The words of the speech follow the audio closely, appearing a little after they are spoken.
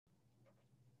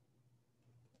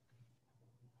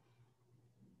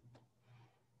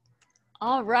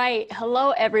All right.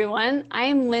 Hello, everyone. I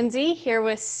am Lindsay here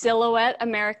with Silhouette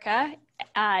America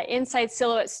inside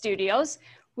Silhouette Studios.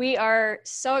 We are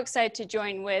so excited to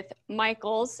join with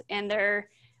Michaels and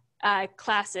their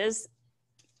classes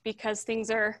because things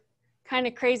are kind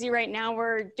of crazy right now.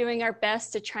 We're doing our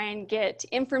best to try and get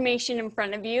information in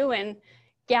front of you and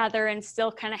gather and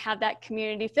still kind of have that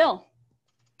community feel.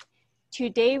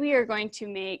 Today we are going to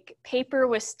make paper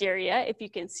wisteria, if you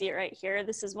can see it right here.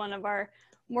 This is one of our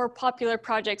more popular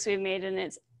projects we've made, and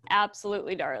it's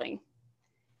absolutely darling.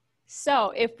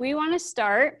 So if we want to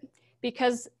start,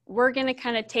 because we're going to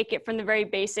kind of take it from the very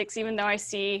basics, even though I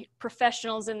see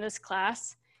professionals in this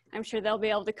class, I'm sure they'll be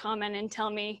able to comment and tell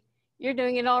me, you're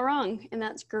doing it all wrong, and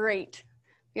that's great,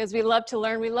 because we love to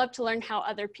learn. We love to learn how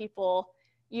other people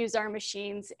use our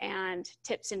machines and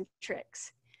tips and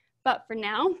tricks. But for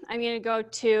now, I'm going to go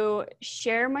to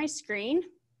share my screen.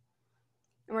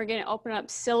 And we're going to open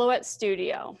up Silhouette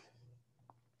Studio.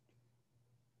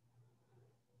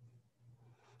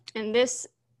 And this,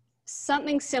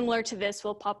 something similar to this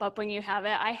will pop up when you have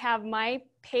it. I have my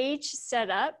page set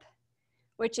up,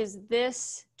 which is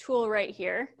this tool right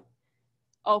here,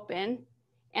 open.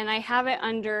 And I have it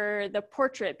under the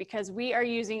portrait because we are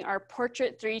using our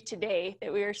Portrait 3 today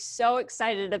that we are so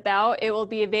excited about. It will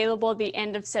be available at the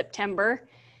end of September.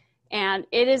 And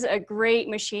it is a great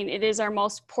machine. It is our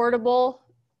most portable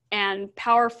and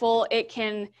powerful. It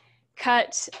can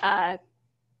cut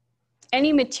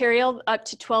any material up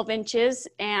to 12 inches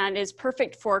and is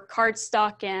perfect for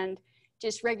cardstock and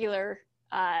just regular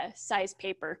size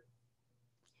paper.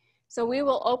 So we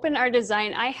will open our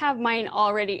design. I have mine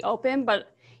already open,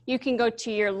 but you can go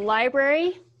to your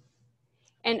library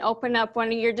and open up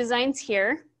one of your designs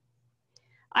here.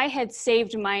 I had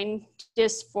saved mine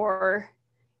just for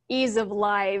ease of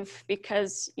live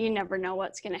because you never know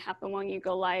what's going to happen when you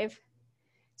go live.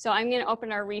 So I'm going to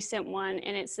open our recent one,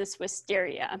 and it's this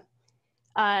wisteria.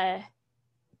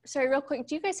 Sorry, real quick,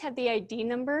 do you guys have the ID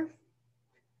number?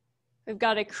 We've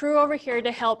got a crew over here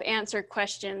to help answer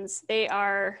questions. They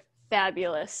are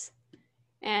fabulous.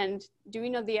 And do we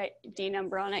know the ID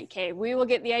number on it? Okay, we will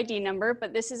get the ID number,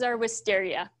 but this is our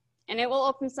wisteria. And it will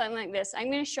open something like this.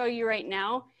 I'm going to show you right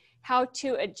now how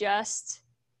to adjust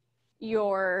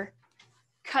your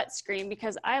cut screen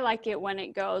because I like it when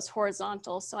it goes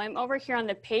horizontal. So I'm over here on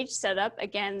the page setup.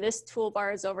 Again, this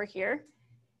toolbar is over here,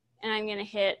 and I'm going to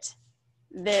hit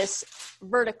this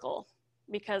vertical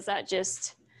because that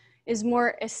just is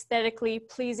more aesthetically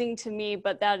pleasing to me,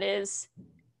 but that is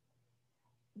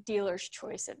dealer's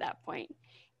choice at that point.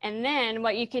 And then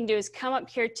what you can do is come up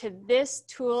here to this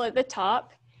tool at the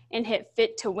top and hit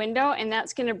fit to window, and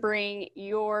that's going to bring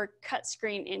your cut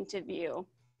screen into view.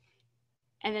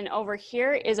 And then over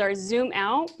here is our zoom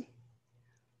out,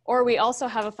 or we also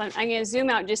have a fun, I'm going to zoom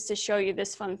out just to show you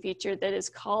this fun feature that is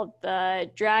called the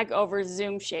drag over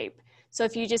zoom shape. So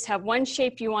if you just have one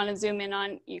shape you want to zoom in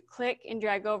on, you click and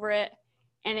drag over it,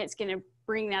 and it's going to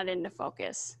bring that into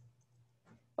focus.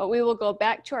 But we will go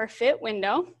back to our fit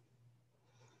window,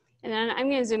 and then I'm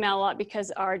going to zoom out a lot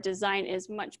because our design is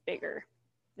much bigger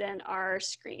than our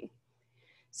screen.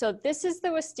 So this is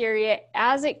the wisteria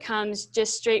as it comes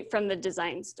just straight from the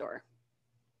design store.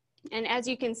 And as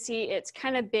you can see, it's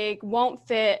kind of big, won't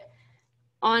fit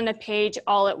on a page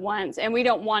all at once. And we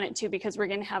don't want it to because we're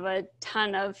going to have a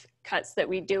ton of cuts that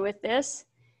we do with this.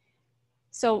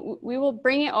 So we will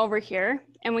bring it over here.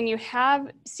 And when you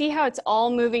see how it's all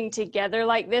moving together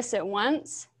like this at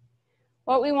once,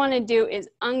 what we want to do is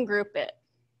ungroup it.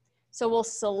 So we'll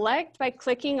select by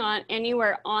clicking on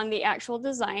anywhere on the actual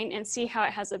design and see how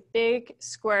it has a big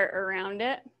square around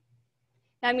it.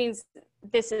 That means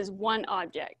this is one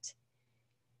object.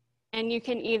 And you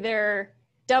can either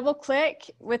double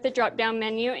click with the drop down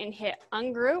menu and hit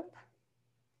ungroup,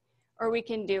 or we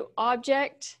can do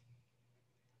object,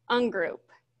 ungroup,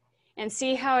 and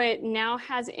see how it now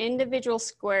has individual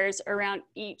squares around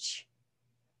each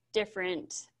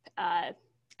different, I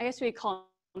guess we call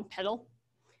them petal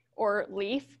or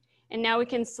leaf, and now we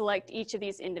can select each of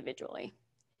these individually.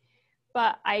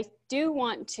 But I do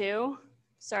want to,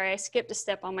 sorry, I skipped a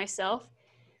step on myself.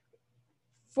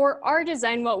 For our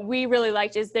design, what we really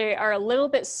liked is they are a little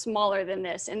bit smaller than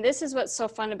this, and this is what's so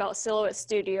fun about Silhouette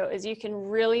Studio is you can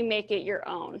really make it your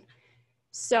own.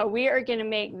 So we are going to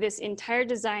make this entire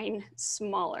design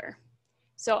smaller.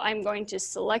 So I'm going to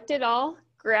select it all,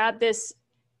 grab this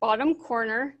bottom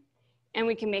corner, and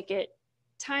we can make it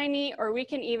tiny, or we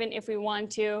can even, if we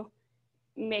want to,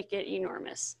 make it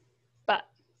enormous. But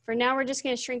for now, we're just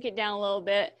going to shrink it down a little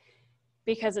bit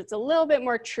because it's a little bit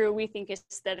more true, we think,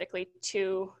 aesthetically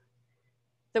to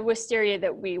the wisteria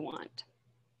that we want.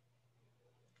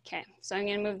 Okay, so I'm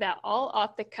gonna move that all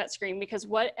off the cut screen because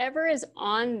whatever is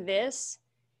on this,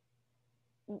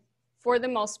 for the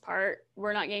most part,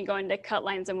 we're not gonna go into cut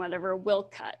lines and whatever, we'll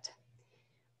cut.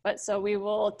 But so we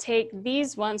will take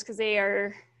these ones because they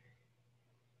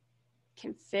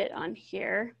can fit on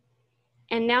here.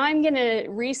 And now I'm gonna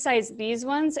resize these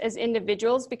ones as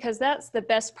individuals because that's the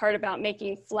best part about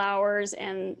making flowers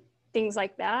and things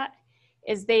like that,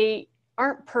 is they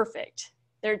aren't perfect.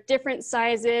 They're different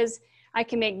sizes. I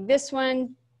can make this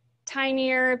one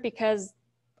tinier because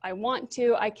I want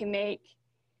to. I can make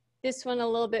this one a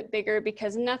little bit bigger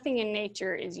because nothing in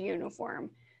nature is uniform.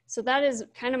 So that is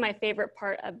kind of my favorite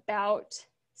part about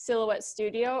Silhouette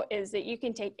Studio, is that you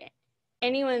can take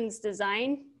anyone's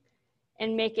design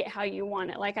and make it how you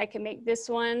want it. Like I can make this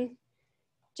one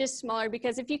just smaller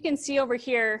because if you can see over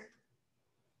here,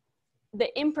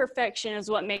 the imperfection is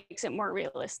what makes it more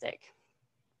realistic.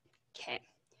 Okay,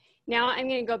 now I'm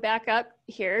gonna go back up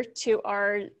here to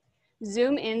our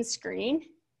zoom in screen.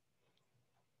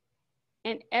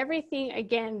 And everything,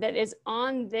 again, that is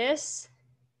on this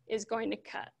is going to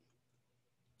cut.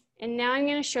 And now I'm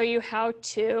gonna show you how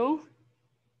to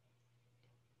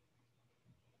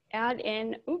add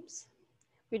in, oops,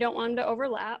 we don't want them to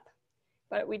overlap,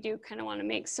 but we do kind of want to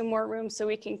make some more room so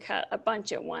we can cut a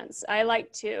bunch at once. I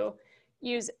like to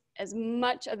use as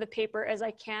much of the paper as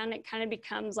I can. It kind of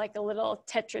becomes like a little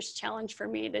Tetris challenge for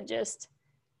me to just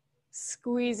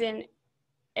squeeze in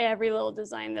every little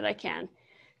design that I can.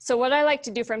 So what I like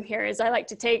to do from here is I like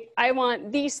to take, I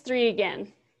want these three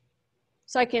again.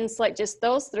 So I can select just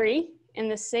those three. In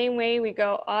the same way we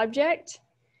go object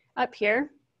up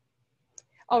here.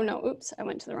 Oh no, oops, I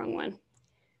went to the wrong one.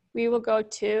 We will go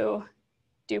to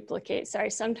duplicate. Sorry,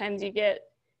 sometimes you get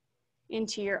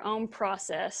into your own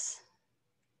process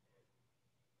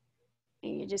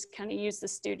and you just kind of use the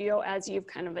studio as you've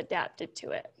kind of adapted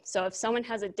to it. So if someone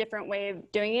has a different way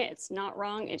of doing it, it's not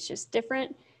wrong, it's just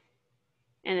different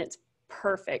and it's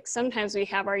perfect. Sometimes we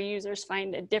have our users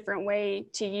find a different way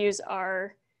to use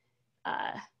our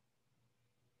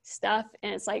stuff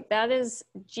and it's like, that is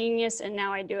genius, and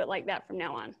now I do it like that from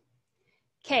now on.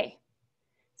 Okay,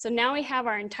 so now we have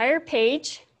our entire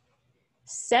page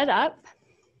set up.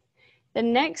 The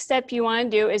next step you want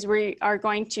to do is we are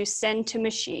going to send to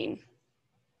machine.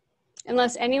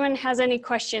 Unless anyone has any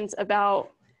questions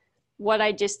about what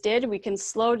I just did, we can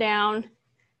slow down.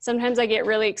 Sometimes I get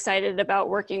really excited about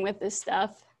working with this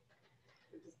stuff.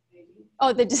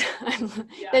 Oh, the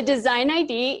design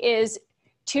ID is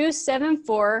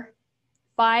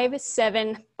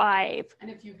 274575. And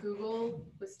if you Google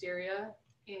Wisteria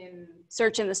in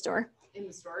search in the store, then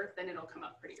it'll come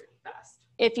up pretty fast.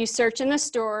 If you search in the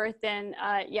store, then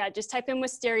yeah, just type in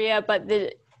Wisteria, but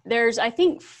there's, I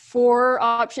think, 4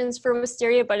 options for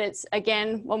Wisteria, but it's,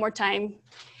 again, one more time,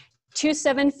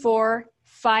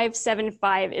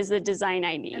 274575 is the design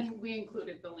ID. And we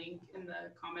included the link in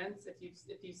the comments if you've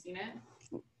seen it.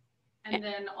 And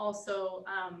then also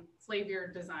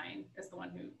Flavier Design is the one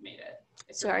who made it.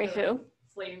 Sorry, who?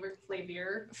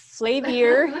 Flavier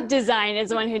Design is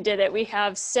the one who did it. We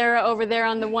have Sarah over there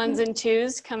on the 1s and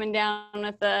 2s coming down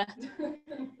with the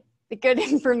good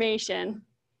information.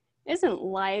 Isn't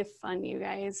life fun, you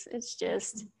guys? It's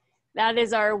just, that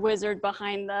is our wizard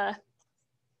behind the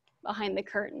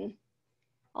curtain.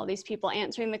 All these people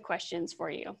answering the questions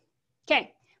for you.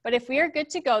 Okay, but if we are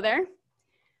good to go there,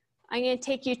 I'm going to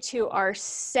take you to our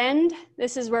send.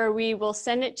 This is where we will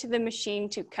send it to the machine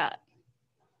to cut.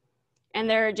 And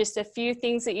there are just a few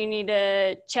things that you need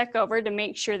to check over to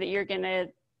make sure that your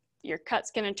cut's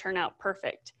gonna turn out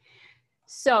perfect.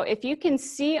 So if you can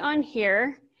see on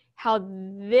here how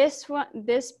this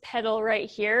petal right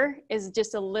here is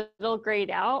just a little grayed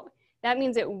out, that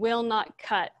means it will not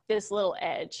cut this little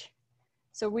edge.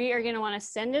 So we are gonna wanna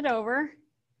send it over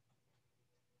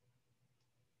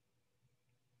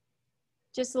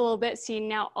just a little bit. See,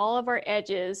 now all of our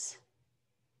edges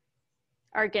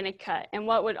are gonna cut. And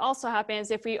what would also happen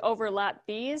is if we overlap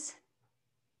these,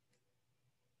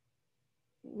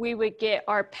 we would get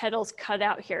our petals cut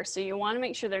out here. So you wanna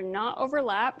make sure they're not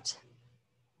overlapped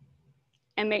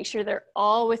and make sure they're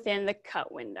all within the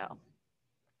cut window.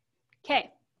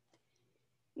 Okay,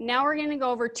 now we're gonna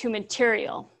go over to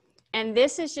material. And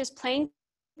this is just plain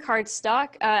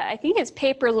cardstock. I think it's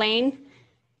Paper Lane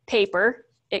paper.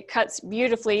 It cuts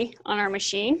beautifully on our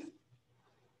machine.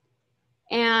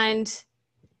 And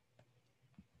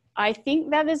I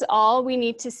think that is all we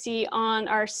need to see on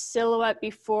our silhouette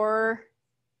before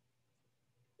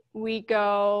we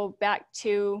go back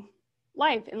to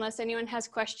live, unless anyone has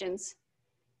questions.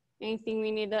 Anything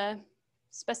we need to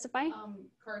specify?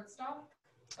 Cardstock.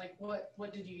 Like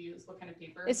what did you use? What kind of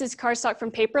paper? This is cardstock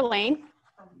from Paper Lane,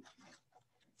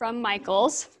 from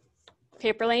Michaels.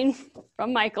 Paper Lane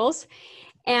from Michaels.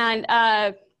 And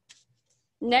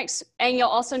next, and you'll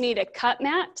also need a cut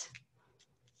mat.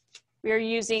 We are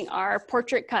using our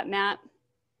portrait cut mat.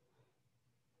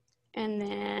 And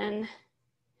then,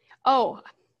 oh,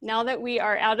 now that we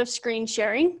are out of screen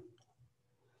sharing,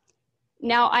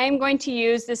 now I am going to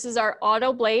use, this is our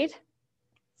auto blade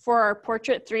for our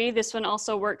Portrait 3. This one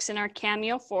also works in our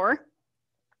Cameo 4.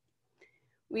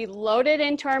 We load it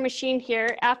into our machine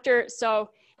here after, so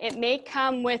it may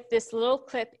come with this little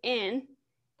clip in, and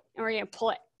we're gonna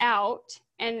pull it out,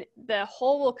 and the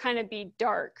hole will kind of be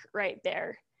dark right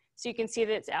there. So you can see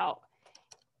that it's out.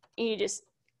 And you just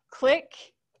click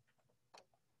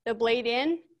the blade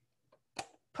in,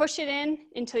 push it in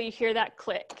until you hear that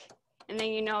click, and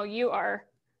then you know you are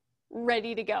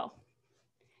ready to go.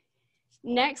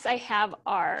 Next, I have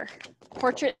our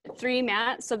Portrait 3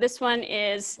 mat. So this one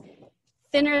is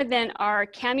thinner than our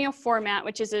Cameo 4 mat,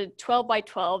 which is a 12 by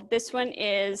 12. This one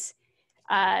is,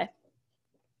 the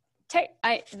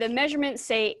measurements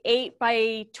say 8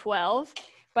 by 12,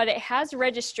 but it has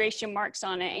registration marks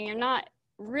on it, and you're not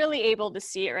really able to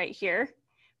see it right here.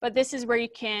 But this is where you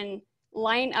can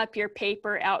line up your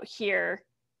paper out here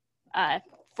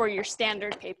for your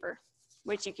standard paper,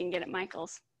 which you can get at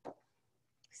Michael's.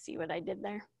 See what I did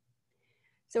there?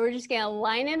 So we're just gonna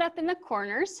line it up in the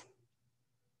corners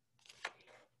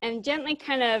and gently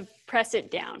kind of press it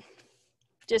down,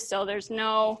 just so there's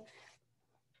no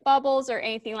bubbles or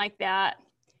anything like that.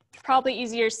 Probably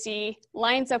easier to see,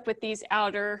 lines up with these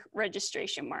outer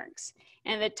registration marks.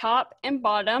 And the top and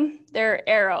bottom, they're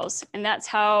arrows, and that's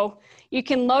how you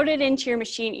can load it into your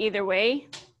machine either way.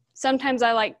 Sometimes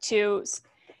I like to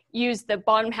use the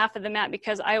bottom half of the mat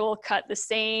because I will cut the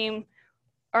same,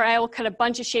 or I will cut a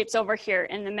bunch of shapes over here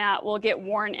and the mat will get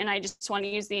worn and I just want to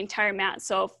use the entire mat.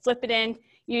 So flip it in,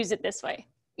 use it this way.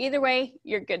 Either way,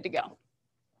 you're good to go.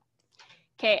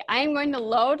 Okay, I'm going to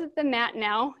load the mat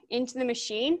now into the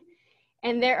machine,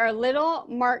 and there are little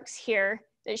marks here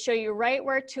that show you right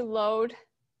where to load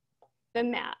the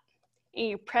mat. And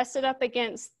you press it up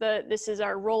against this is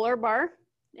our roller bar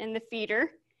and the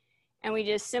feeder, and we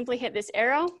just simply hit this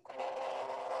arrow,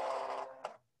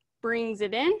 brings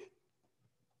it in.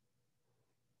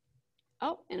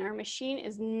 Oh, and our machine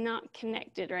is not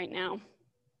connected right now.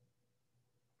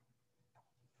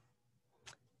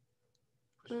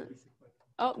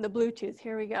 Oh, the Bluetooth,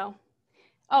 here we go.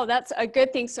 Oh, that's a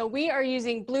good thing. So we are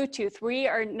using Bluetooth. We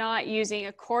are not using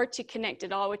a cord to connect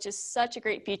it all, which is such a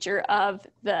great feature of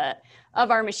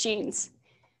our machines.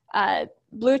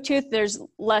 Bluetooth, there's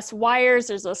less wires,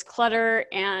 there's less clutter,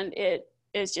 and it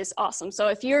is just awesome. So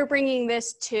if you're bringing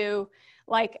this to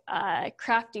like a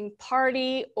crafting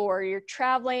party, or you're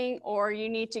traveling, or you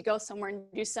need to go somewhere and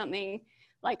do something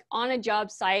like on a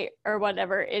job site or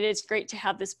whatever, it is great to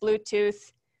have this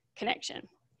Bluetooth connection.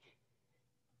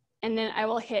 And then I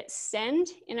will hit send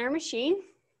in our machine.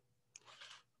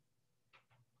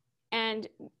 And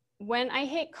when I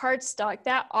hit cardstock,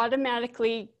 that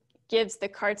automatically gives the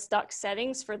cardstock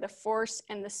settings for the force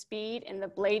and the speed and the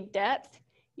blade depth.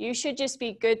 You should just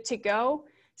be good to go.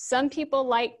 Some people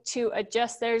like to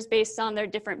adjust theirs based on their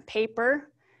different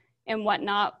paper and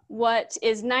whatnot. What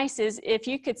is nice is if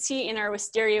you could see in our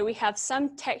Wisteria, we have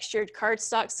some textured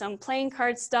cardstock, some plain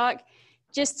cardstock,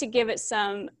 just to give it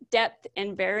some depth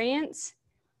and variance.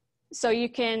 So you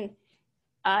can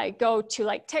go to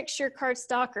like texture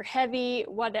cardstock or heavy,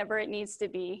 whatever it needs to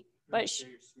be. But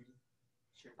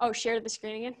share the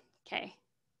screen again? Okay.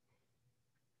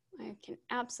 I can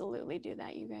absolutely do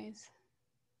that, you guys.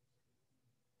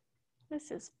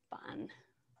 This is fun.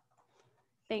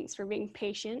 Thanks for being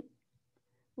patient,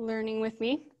 learning with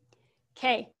me.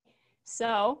 Okay,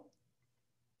 so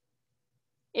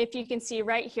if you can see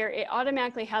right here, it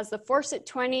automatically has the force at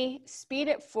 20, speed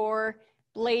at 4,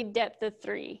 blade depth of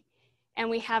 3. And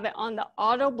we have it on the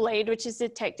auto blade, which is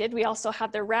detected. We also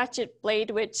have the ratchet blade,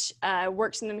 which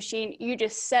works in the machine. You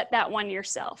just set that one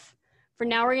yourself. For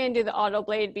now, we're gonna do the auto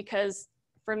blade because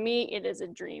for me, it is a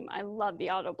dream. I love the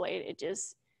auto blade. It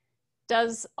just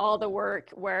does all the work,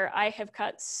 where I have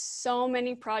cut so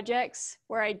many projects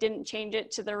where I didn't change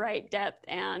it to the right depth,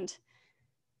 and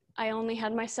I only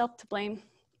had myself to blame.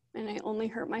 And I only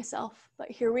hurt myself,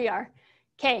 but here we are.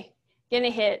 Okay, gonna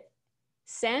hit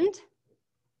send,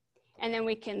 and then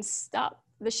we can stop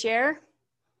the share.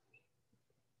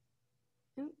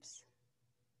 Oops.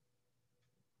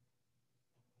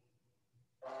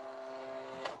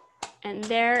 And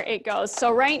there it goes.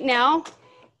 So right now,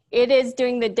 it is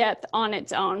doing the depth on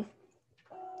its own.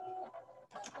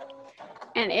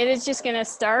 And it is just gonna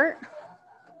start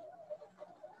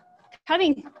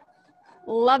cutting.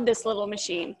 Love this little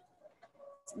machine.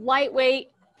 It's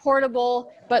lightweight,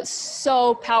 portable, but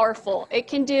so powerful. It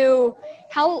can do,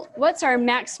 what's our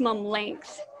maximum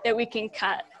length that we can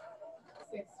cut?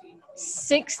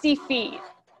 60 feet.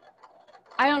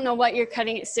 I don't know what you're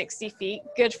cutting at 60 feet.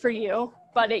 Good for you,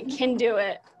 but it can do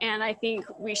it. And I think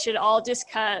we should all just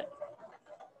cut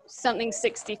something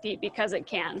 60 feet because it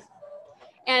can.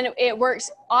 And it works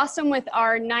awesome with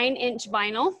our 9-inch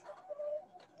vinyl.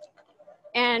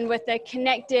 And with the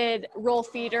connected roll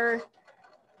feeder,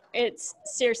 it's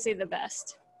seriously the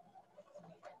best.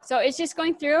 So it's just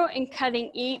going through and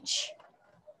cutting each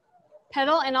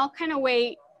petal, and I'll kind of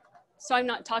wait so I'm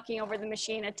not talking over the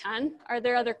machine a ton. Are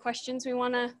there other questions we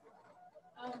want to?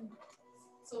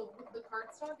 So the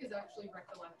cardstock is actually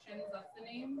Recollections, that's the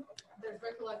name. There's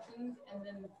Recollections, and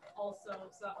then also,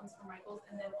 so that one's from Michael's,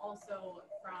 and then also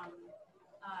from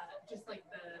just like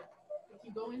if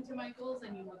you go into Michael's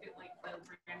and you look at like the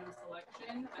random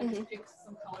selection, I just picked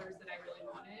some colors that I really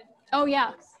wanted. Oh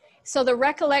yeah. So the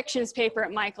Recollections paper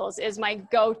at Michael's is my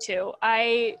go-to.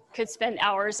 I could spend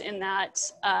hours in that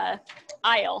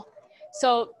aisle.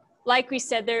 So like we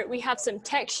said, we have some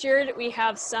textured, we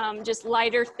have some just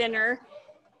lighter, thinner.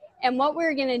 And what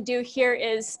we're gonna do here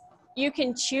is you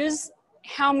can choose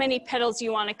how many petals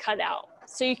you wanna cut out.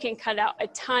 So you can cut out a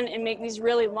ton and make these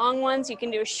really long ones. You can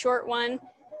do a short one.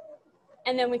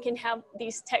 And then we can have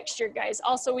these textured guys.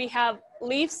 Also, we have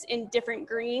leaves in different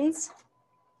greens,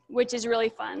 which is really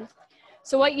fun.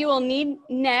 So what you will need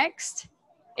next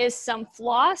is some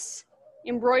floss,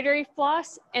 embroidery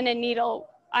floss, and a needle.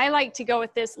 I like to go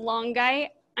with this long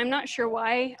guy. I'm not sure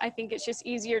why. I think it's just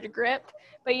easier to grip,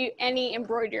 but any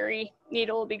embroidery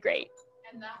needle will be great.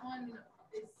 And that one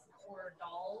is for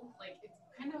doll, like it's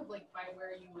kind of like by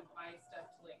where you would buy stuff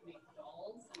to like make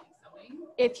dolls and like sewing.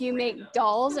 If you make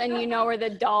dolls and you know where the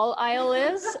doll aisle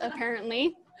is,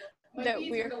 apparently. Might be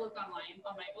easier to look online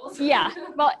on Michael's. Yeah,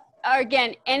 well,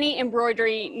 again, any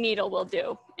embroidery needle will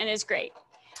do and is great.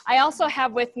 I also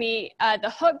have with me the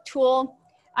hook tool.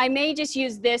 I may just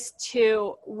use this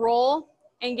to roll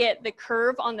and get the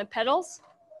curve on the petals,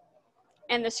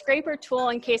 and the scraper tool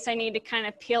in case I need to kind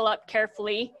of peel up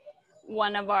carefully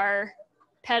one of our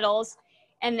petals,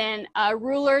 and then a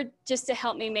ruler just to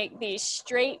help me make these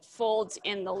straight folds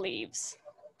in the leaves.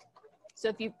 So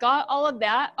if you've got all of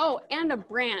that, oh, and a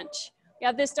branch. You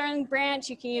have this darling branch,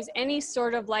 you can use any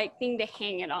sort of like thing to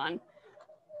hang it on.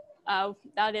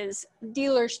 That is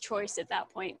dealer's choice at that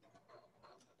point.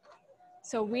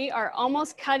 So we are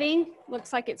almost cutting.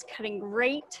 Looks like it's cutting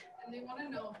great. And they want to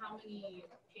know how many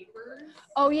papers.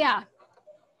 Oh yeah.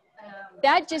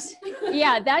 That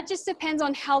just depends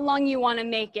on how long you want to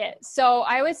make it. So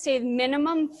I would say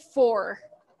minimum 4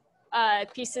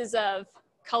 pieces of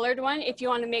colored one if you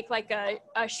want to make like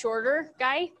a shorter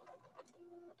guy.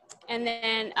 And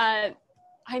then,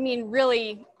 I mean,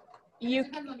 really, it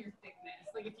depends on your thickness.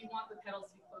 Like if you want the petals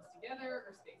to be close together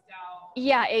or spaced out.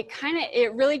 Yeah,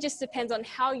 it really just depends on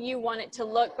how you want it to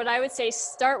look. But I would say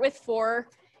start with 4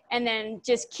 and then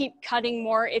just keep cutting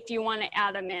more if you want to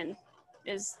add them in.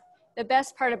 Is the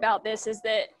best part about this is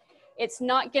that it's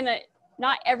not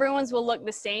everyone's will look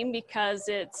the same because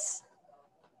it's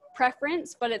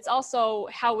preference, but it's also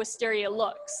how Wisteria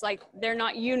looks. Like they're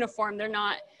not uniform. They're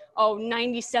not,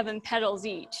 97 petals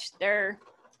each.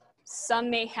 Some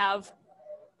may have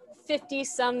 50,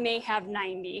 some may have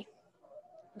 90.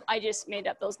 I just made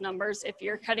up those numbers. If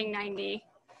you're cutting 90,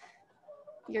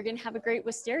 you're gonna have a great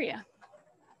Wisteria.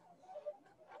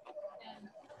 And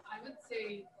I would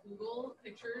say Google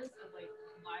pictures of like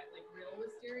real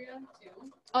Wisteria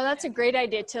too. Oh, that's a great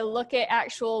idea to look at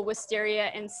actual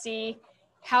Wisteria and see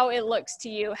how it looks to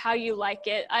you, how you like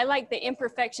it. I like the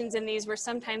imperfections in these where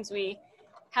sometimes we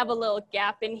have a little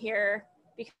gap in here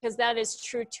because that is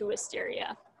true to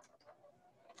Wisteria,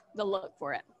 the look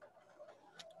for it.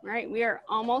 All right, we are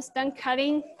almost done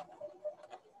cutting.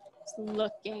 It's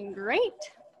looking great.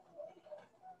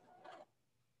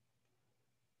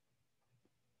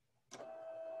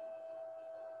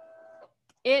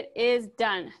 It is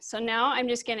done. So now I'm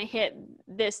just gonna hit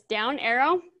this down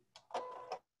arrow,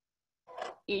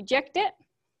 eject it,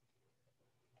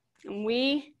 and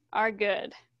we are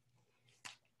good.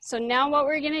 So now what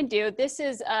we're gonna do, this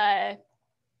is a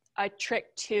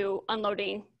trick to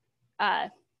unloading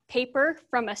paper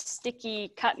from a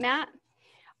sticky cut mat.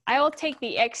 I will take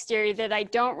the exterior that I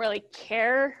don't really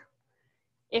care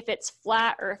if it's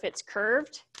flat or if it's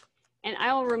curved, and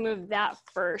I will remove that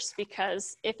first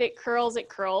because if it curls, it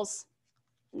curls,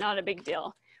 not a big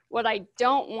deal. What I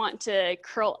don't want to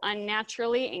curl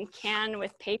unnaturally and can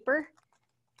with paper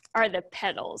are the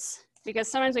petals,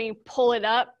 because sometimes when you pull it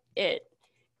up, it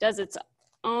does its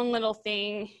own little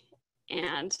thing,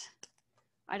 and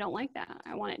I don't like that.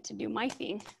 I want it to do my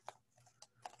thing.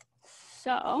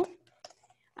 So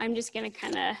I'm just gonna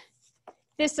kind of,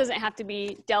 this doesn't have to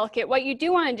be delicate. What you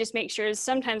do want to just make sure is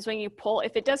sometimes when you pull,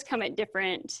 if it does come at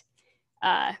different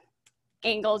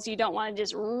angles, you don't want to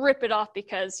just rip it off,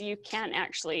 because you can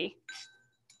actually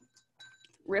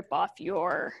rip off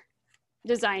your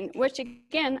design, which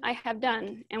again, I have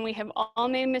done, and we have all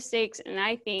made mistakes. And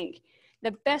I think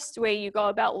the best way you go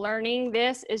about learning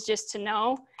this is just to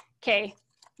know, okay,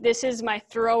 this is my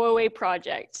throwaway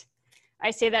project.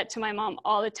 I say that to my mom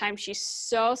all the time. She's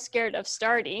so scared of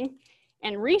starting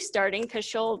and restarting because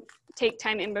she'll take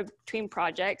time in between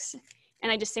projects.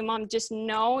 And I just say, Mom, just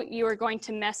know you are going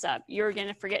to mess up. You're going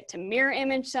to forget to mirror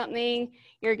image something.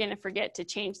 You're going to forget to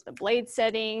change the blade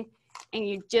setting. And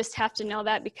you just have to know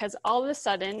that, because all of a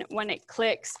sudden when it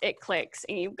clicks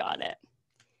and you've got it.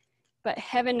 But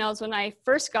heaven knows, when I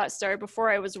first got started,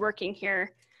 before I was working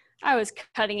here, I was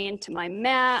cutting into my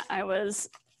mat. I was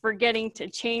forgetting to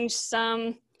change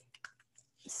something.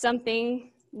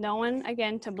 No one,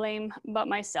 again, to blame but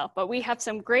myself. But we have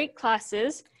some great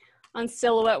classes on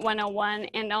Silhouette 101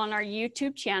 and on our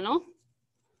YouTube channel.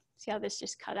 See how this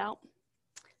just cut out?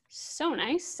 So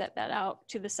nice. Set that out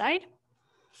to the side.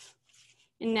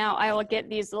 And now I will get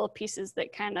these little pieces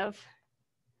that kind of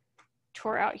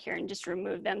tore out here and just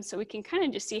remove them, so we can kind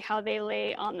of just see how they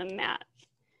lay on the mat.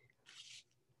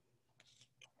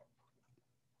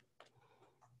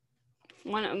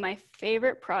 One of my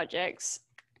favorite projects,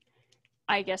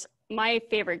 I guess my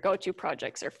favorite go-to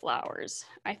projects, are flowers.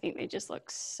 I think they just look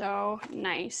so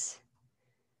nice.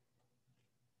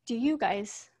 Do you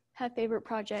guys have favorite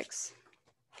projects?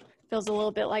 Feels a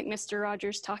little bit like Mr.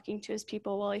 Rogers talking to his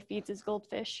people while he feeds his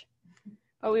goldfish.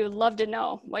 But we would love to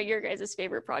know what your guys'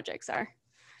 favorite projects are.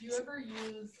 Do you ever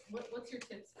use, what's your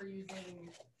tips for using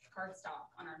cardstock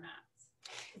on our mats?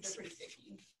 Because they're pretty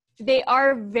sticky. They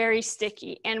are very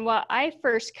sticky. And what I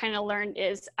first kind of learned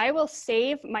is I will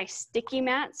save my sticky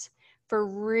mats for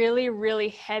really, really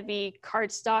heavy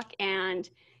cardstock. And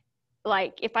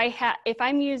like if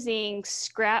I'm using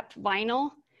scrap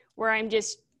vinyl, where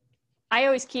I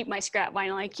always keep my scrap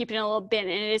vinyl, I keep it in a little bin, and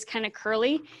it is kind of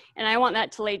curly, and I want that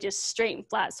to lay just straight and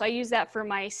flat. So I use that for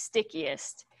my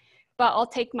stickiest. But I'll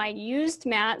take my used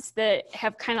mats that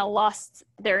have kind of lost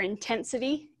their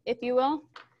intensity, if you will,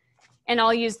 and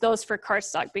I'll use those for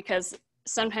cardstock, because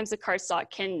sometimes the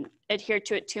cardstock can adhere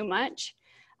to it too much.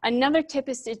 Another tip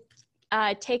is to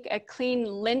take a clean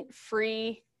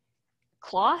lint-free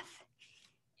cloth.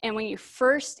 And when you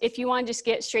first, if you want to just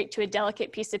get straight to a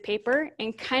delicate piece of paper,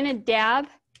 and kind of dab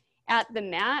at the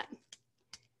mat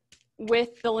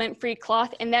with the lint-free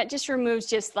cloth, and that just removes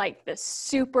just like the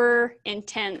super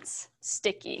intense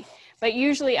sticky. But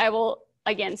usually I will,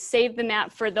 again, save the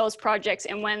mat for those projects,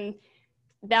 and when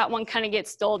that one kind of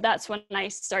gets dull, that's when I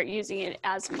start using it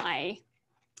as my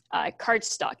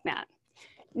cardstock mat.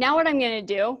 Now what I'm going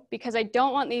to do, because I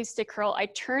don't want these to curl, I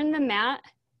turn the mat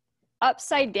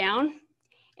upside down.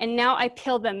 And now I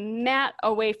peel the mat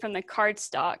away from the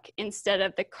cardstock instead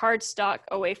of the cardstock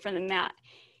away from the mat.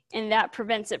 And that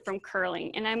prevents it from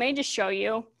curling. And I may just show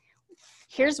you.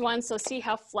 Here's one, so see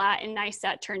how flat and nice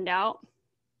that turned out.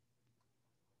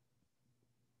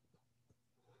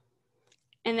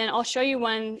 And then I'll show you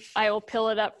one, I will peel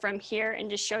it up from here and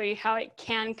just show you how it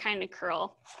can kind of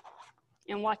curl.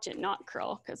 And watch it not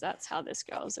curl, because that's how this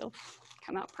goes. It'll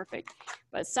come out perfect.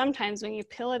 But sometimes when you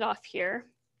peel it off here,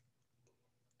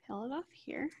 and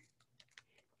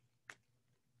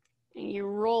you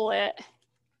roll it,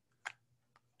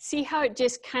 see how it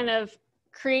just kind of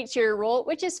creates your roll,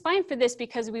 which is fine for this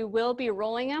because we will be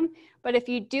rolling them. But if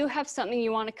you do have something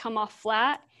you want to come off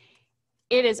flat,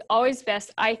 it is always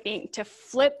best, I think, to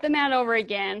flip the mat over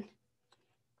again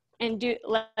and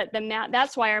let the mat,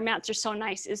 that's why our mats are so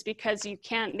nice, is because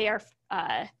they are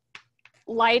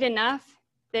light enough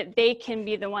that they can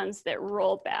be the ones that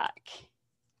roll back.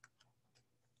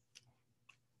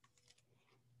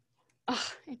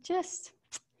 Oh,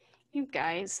 you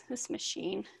guys, this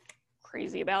machine,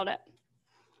 crazy about it.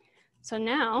 So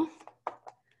now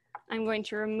I'm going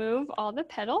to remove all the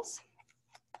petals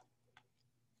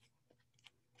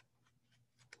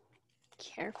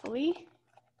carefully.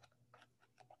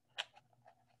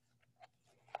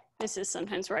 This is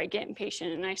sometimes where I get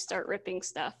impatient and I start ripping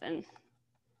stuff, and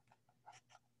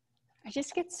I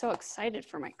just get so excited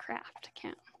for my craft.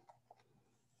 I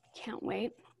can't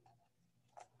wait.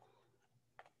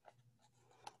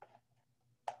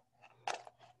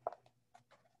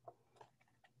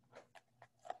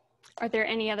 Are there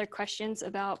any other questions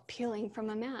about peeling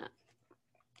from a mat?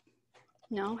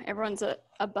 No, everyone's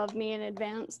above me and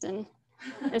advanced, and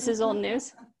this is old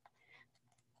news.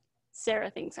 Sarah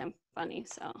thinks I'm funny,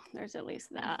 so there's at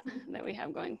least that we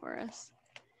have going for us.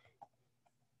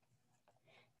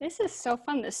 This is so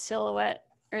fun, this silhouette,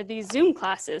 or these Zoom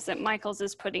classes that Michaels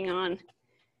is putting on.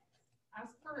 Ask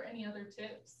for any other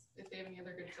tips, if they have any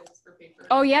other good tips for paper.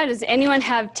 Oh yeah, does anyone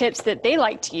have tips that they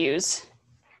like to use?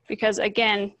 Because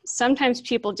again, sometimes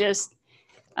people just,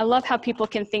 I love how people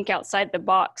can think outside the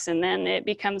box, and then it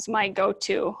becomes my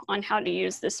go-to on how to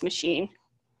use this machine.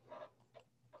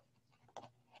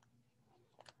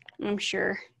 I'm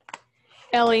sure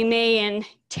Ellie Mae and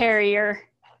Terry are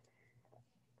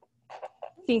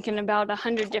thinking about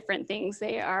 100 different things.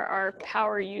 They are our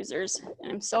power users,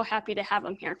 and I'm so happy to have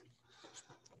them here.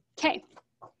 Okay,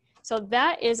 so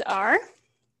that is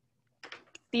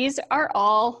these are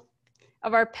all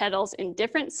of our petals in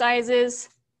different sizes,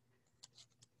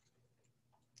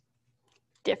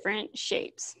 different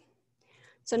shapes.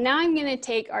 So now I'm going to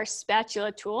take our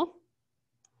spatula tool,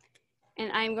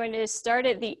 and I'm going to start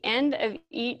at the end of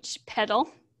each petal,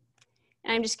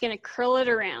 and I'm just going to curl it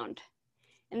around.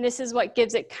 And this is what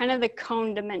gives it kind of the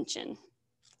cone dimension.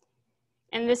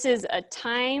 And this is a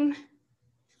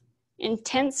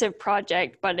time-intensive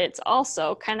project, but it's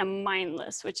also kind of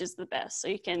mindless, which is the best. So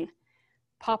you can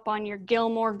pop on your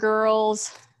Gilmore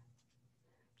Girls,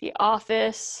 The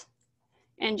Office,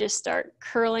 and just start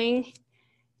curling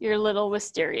your little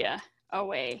wisteria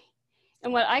away.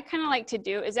 And what I kind of like to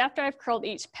do is after I've curled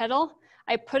each petal,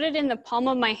 I put it in the palm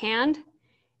of my hand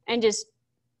and just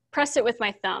press it with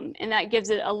my thumb, and that gives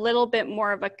it a little bit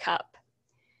more of a cup.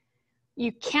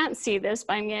 You can't see this,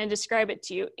 but I'm going to describe it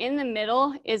to you. In the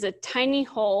middle is a tiny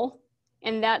hole,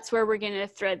 and that's where we're going to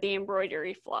thread the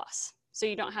embroidery floss. So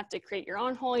you don't have to create your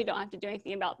own hole, you don't have to do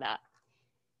anything about that.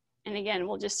 And again,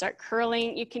 we'll just start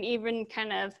curling. You can even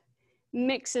kind of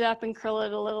mix it up and curl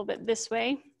it a little bit this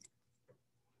way.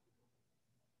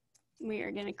 We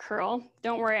are going to curl.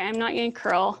 Don't worry, I'm not going to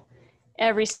curl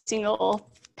every single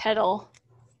petal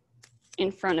in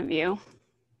front of you.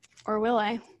 Or will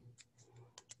I?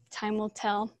 Time will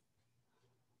tell.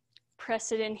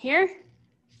 Press it in here.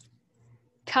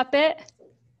 Cup it.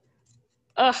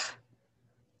 Ugh,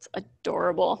 it's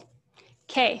adorable.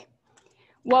 Okay,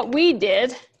 what we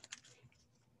did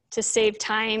to save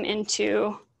time and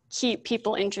to keep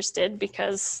people interested,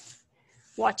 because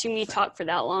watching me talk for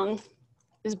that long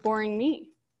is boring me.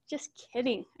 Just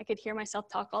kidding. I could hear myself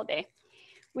talk all day.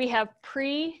 We have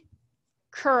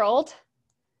pre-curled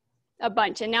a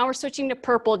bunch, and now we're switching to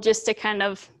purple just to kind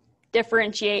of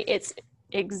differentiate. It's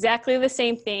exactly the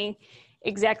same thing,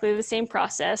 exactly the same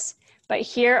process, but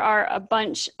here are a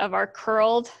bunch of our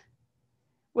curled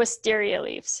wisteria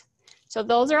leaves. So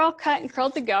those are all cut and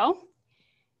curled to go.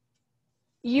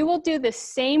 You will do the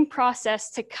same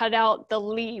process to cut out the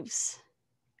leaves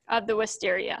of the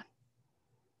wisteria.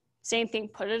 Same thing,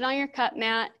 put it on your cut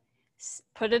mat,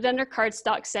 put it under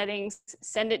cardstock settings,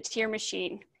 send it to your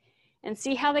machine, and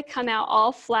see how they come out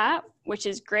all flat, which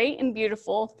is great and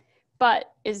beautiful,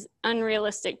 but is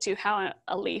unrealistic to how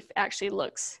a leaf actually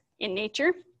looks in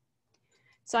nature.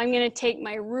 So I'm going to take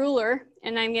my ruler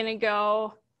and I'm going to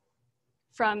go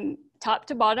from top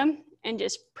to bottom and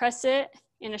just press it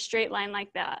in a straight line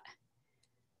like that.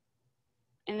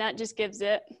 And that just gives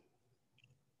it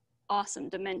awesome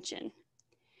dimension.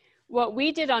 What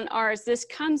we did on ours, this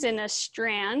comes in a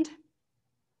strand,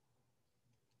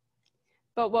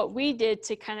 but what we did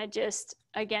to kind of just,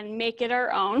 again, make it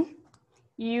our own,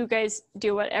 you guys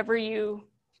do whatever you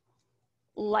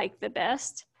like the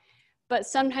best, but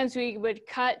sometimes we would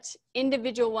cut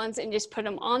individual ones and just put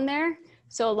them on there.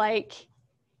 So like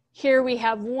here we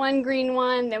have one green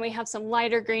one, then we have some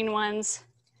lighter green ones,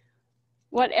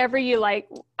 whatever you like.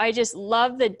 I just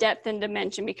love the depth and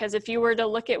dimension, because if you were to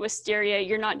look at wisteria,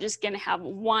 you're not just going to have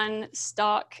one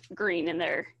stock green in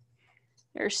there.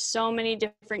 There's so many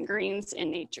different greens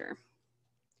in nature.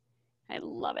 I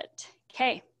love it.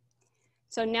 Okay,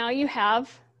 so now you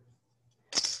have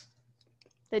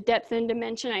the depth and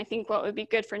dimension. I think what would be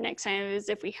good for next time is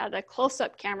if we had a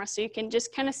close-up camera so you can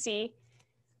just kind of see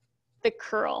the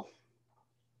curl.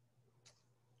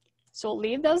 So we'll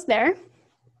leave those there.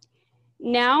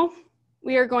 Now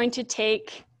we are going to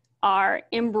take our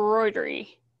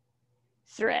embroidery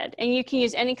thread, and you can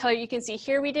use any color. You can see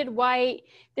here we did white.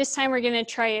 This time we're going to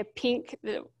try a pink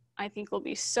that I think will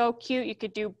be so cute. You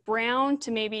could do brown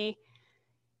to maybe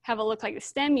have a look like the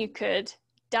stem. You could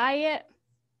dye it,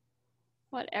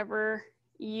 whatever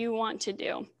you want to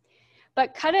do.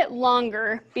 But cut it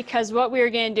longer, because what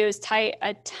we're going to do is tie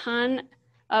a ton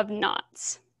of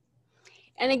knots.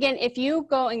 And again, if you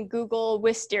go and Google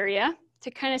wisteria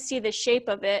to kind of see the shape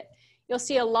of it, you'll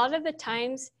see a lot of the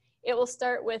times it will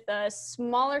start with a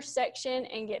smaller section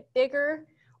and get bigger,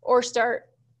 or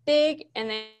start big and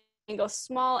then go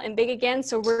small and big again.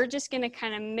 So we're just gonna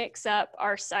kind of mix up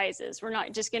our sizes. We're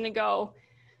not just gonna go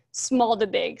small to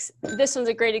bigs. This one's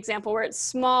a great example where it's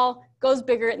small, goes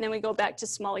bigger, and then we go back to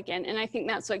small again. And I think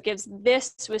that's what gives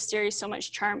this wisteria so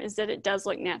much charm, is that it does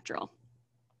look natural.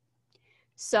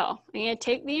 So I'm gonna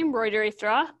take the embroidery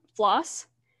floss,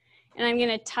 and I'm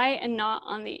gonna tie a knot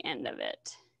on the end of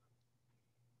it.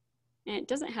 And it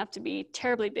doesn't have to be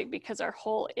terribly big because our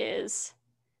hole is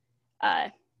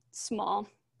small,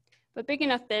 but big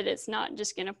enough that it's not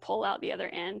just gonna pull out the other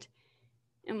end.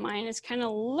 And mine is kind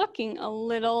of looking a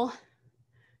little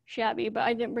shabby, but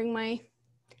I didn't bring my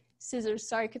scissors.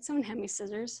 Sorry, could someone hand me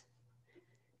scissors?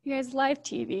 You guys, live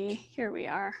TV, here we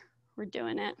are, we're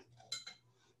doing it.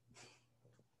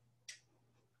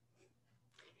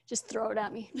 Just throw it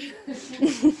at me.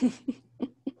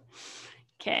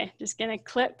 Okay, just gonna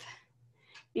clip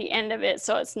the end of it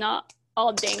so it's not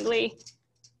all dangly.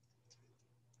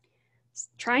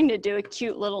 Trying to do a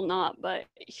cute little knot, but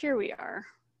here we are.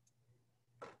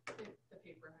 The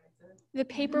paper hides it. The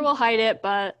paper will hide it,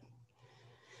 but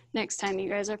next time, you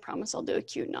guys, I promise I'll do a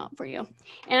cute knot for you.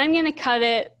 And I'm gonna cut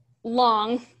it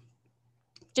long,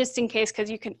 just in case, because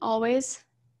you can always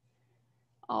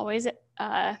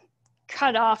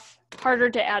cut off harder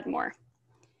to add more.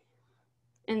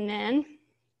 And then,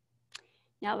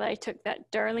 now that I took that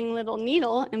darling little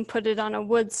needle and put it on a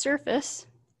wood surface,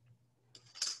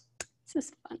 this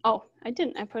is fun. Oh, I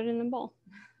didn't, I put it in the bowl.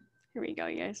 Here we go,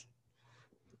 you guys.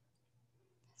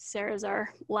 Sarah's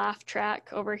our laugh track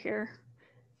over here.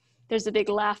 There's a big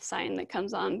laugh sign that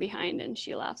comes on behind and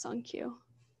she laughs on cue.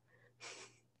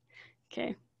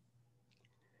 Okay.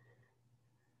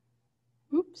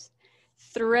 Oops.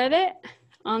 Thread it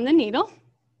on the needle.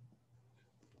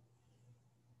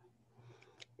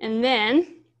 And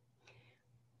then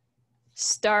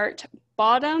start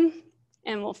bottom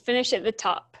and we'll finish at the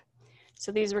top.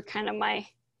 So these were kind of my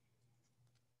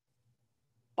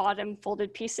bottom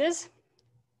folded pieces.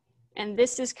 And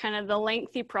this is kind of the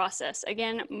lengthy process.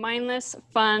 Again, mindless,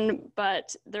 fun,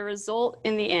 but the result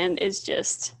in the end is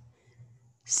just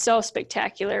so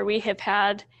spectacular. We have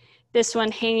had this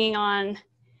one hanging on,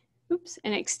 oops,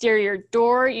 an exterior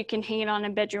door. You can hang it on a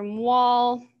bedroom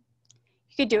wall.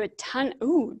 You could do a ton,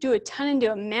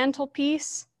 into a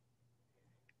mantelpiece.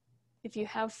 If you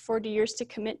have 40 years to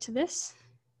commit to this.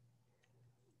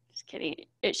 Just kidding,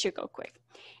 it should go quick.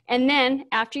 And then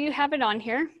after you have it on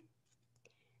here,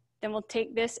 then we'll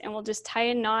take this and we'll just tie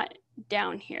a knot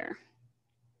down here.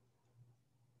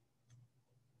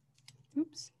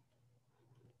 Oops.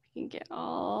 You can get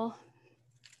all.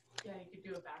 Yeah, you could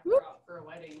do a backdrop for a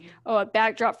wedding. Oh, a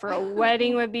backdrop for a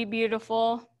wedding would be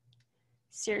beautiful.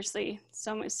 Seriously,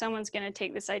 someone's gonna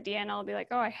take this idea and I'll be like,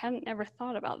 oh, I hadn't ever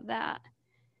thought about that.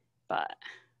 But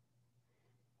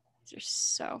these are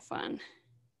so fun.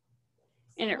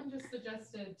 Someone just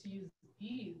suggested to use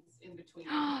beads in between.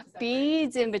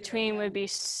 Beads in between would be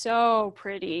so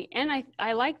pretty. And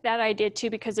I like that idea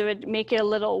too, because it would make it a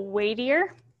little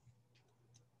weightier.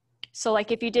 So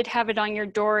like if you did have it on your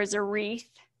door as a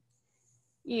wreath,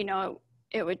 you know,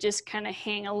 it would just kind of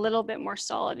hang a little bit more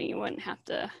solid and you wouldn't have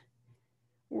to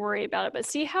worry about it. But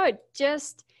see how it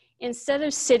just, instead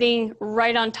of sitting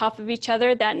right on top of each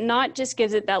other, that knot just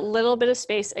gives it that little bit of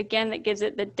space, again, that gives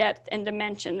it the depth and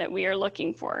dimension that we are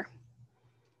looking for.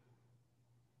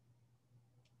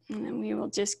 And then we will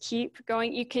just keep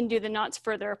going. You can do the knots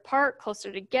further apart,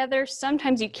 closer together.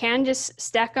 Sometimes you can just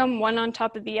stack them one on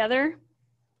top of the other.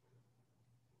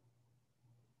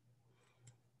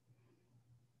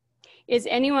 Is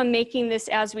anyone making this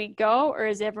as we go, or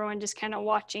is everyone just kind of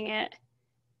watching it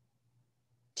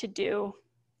to do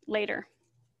later?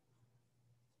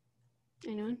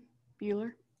 Anyone?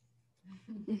 Bueller?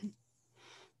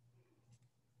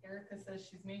 Erica says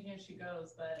she's making as she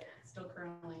goes, but still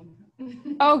curling.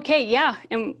 Okay, yeah,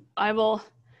 and I will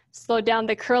slow down.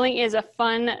 The curling is a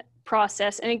fun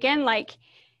process. And again, like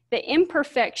the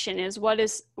imperfection is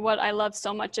what I love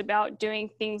so much about doing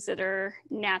things that are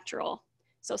natural.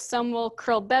 So some will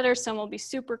curl better, some will be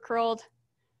super curled.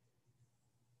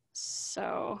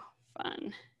 So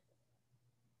fun.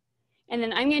 And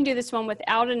then I'm gonna do this one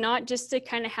without a knot just to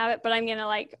kind of have it, but I'm gonna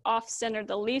like off center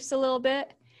the leaves a little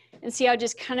bit and see how it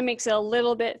just kind of makes it a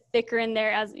little bit thicker in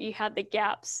there as you have the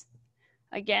gaps.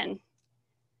 Again,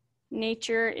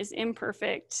 nature is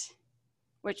imperfect,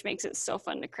 which makes it so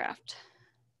fun to craft.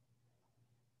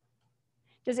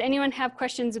 Does anyone have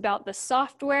questions about the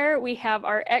software? We have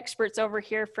our experts over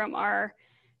here from our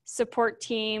support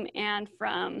team and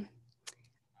from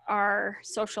our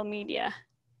social media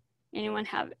Anyone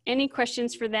have any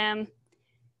questions for them?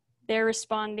 They're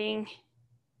responding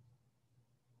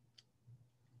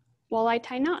while I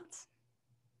tie knots.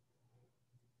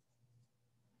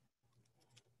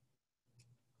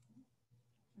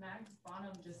 Max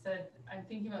Bonham just said, I'm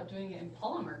thinking about doing it in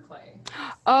polymer clay.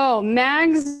 Oh,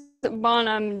 Mags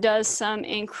Bonham does some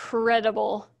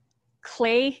incredible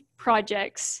clay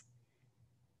projects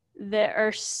that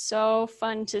are so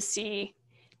fun to see.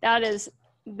 That is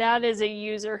a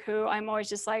user who I'm always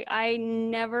just like, I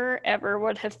never ever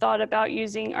would have thought about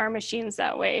using our machines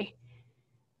that way.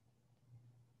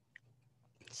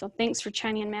 So thanks for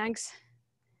chiming in, Mags.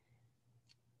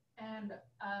 And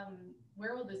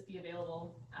where will this be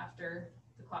available after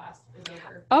the class is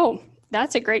over? Oh,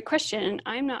 that's a great question.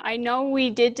 I know we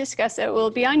did discuss it. Will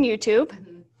it be on YouTube?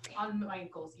 Mm-hmm. On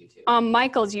Michael's YouTube. On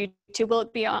Michael's YouTube. Will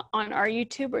it be on our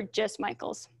YouTube or just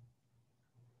Michael's?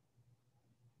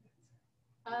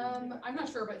 I'm not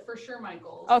sure, but for sure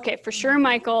Michael's. Okay, for sure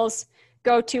Michael's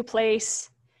go-to place.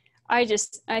 I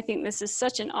think this is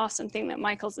such an awesome thing that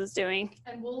Michael's is doing.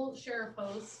 And we'll share a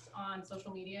post on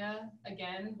social media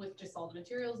again with just all the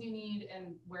materials you need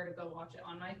and where to go watch it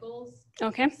on Michael's.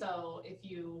 Okay. So if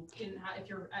you're at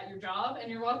your job and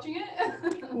you're watching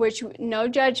it, which no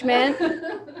judgment,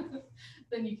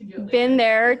 then you can do it later. Been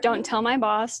there, don't tell my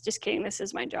boss. Just kidding, this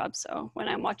is my job. So when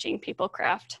I'm watching people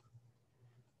craft,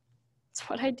 it's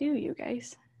what I do, you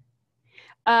guys.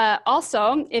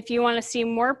 Also, if you want to see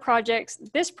more projects,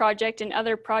 this project and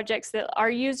other projects that our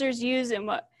users use and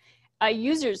what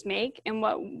users make and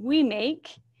what we make,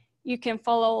 you can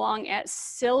follow along at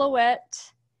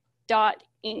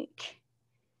silhouette.inc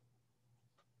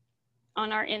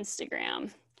on our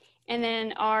Instagram. And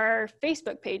then our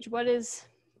Facebook page, what is,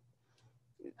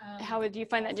 how would you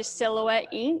find that? Just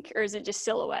Silhouette Inc. or is it just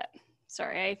Silhouette?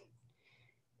 Sorry,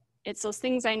 it's those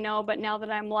things I know, but now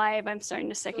that I'm live, I'm starting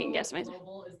to second guess myself.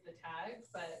 Global is the tag,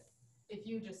 but if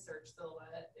you just search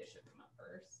Silhouette, it should come up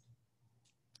first.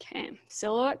 Okay,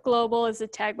 Silhouette Global is the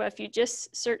tag, but if you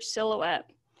just search Silhouette,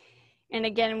 and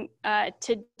again,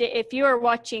 today, if you are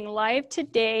watching live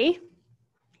today,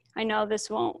 I know this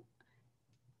won't,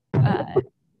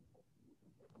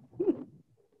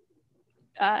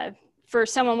 for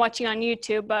someone watching on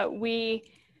YouTube, but we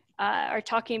are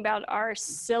talking about our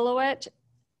Silhouette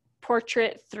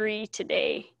Portrait 3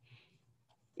 today.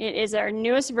 It is our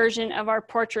newest version of our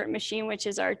portrait machine, which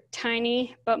is our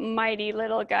tiny but mighty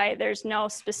little guy. There's no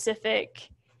specific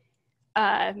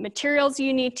materials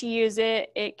you need to use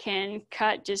it. It can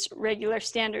cut just regular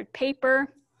standard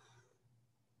paper.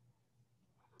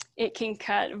 It can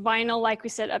cut vinyl, like we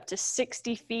said, up to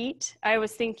 60 feet. I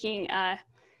was thinking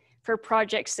for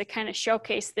projects to kind of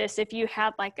showcase this, if you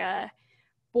had like a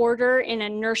border in a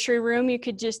nursery room, you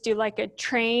could just do like a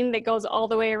train that goes all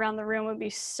the way around the room. Would be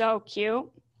so cute.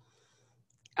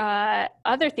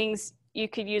 Other things, you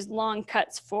could use long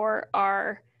cuts for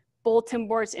our bulletin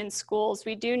boards in schools.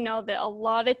 We do know that a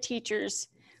lot of teachers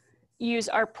use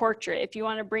our portrait. If you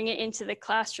want to bring it into the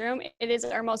classroom, it is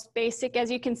our most basic.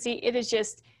 As you can see, it is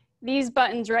just these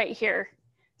buttons right here.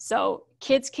 So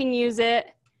kids can use it.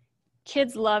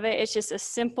 Kids love it. It's just a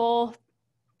simple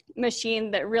machine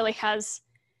that really has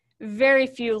very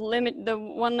few the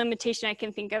one limitation I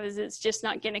can think of is it's just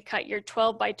not going to cut your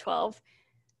 12 by 12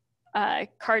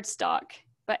 cardstock,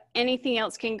 but anything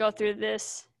else can go through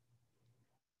this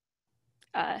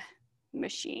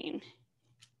machine.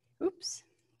 Oops,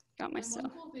 got myself.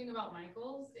 And one cool thing about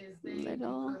Michael's is they do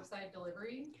curbside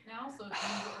delivery now. So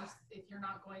if you're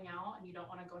not going out and you don't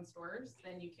want to go in stores,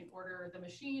 then you can order the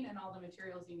machine and all the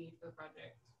materials you need for the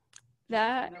project.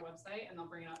 That on their website, and they'll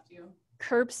bring it out to you.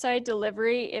 Curbside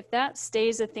delivery, if that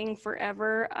stays a thing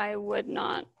forever, I would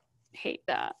not hate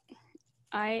that.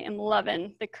 I am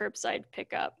loving the curbside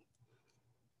pickup.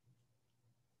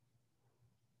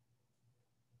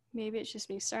 Maybe it's just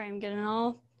me. Sorry, I'm getting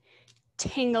all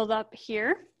tangled up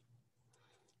here.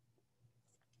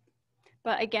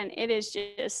 But again, it is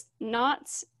just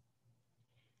knots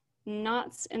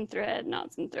and thread,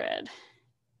 knots and thread.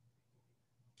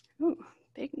 Ooh,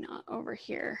 big knot over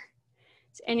here.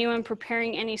 Is anyone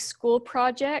preparing any school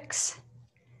projects?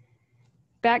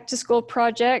 Back to school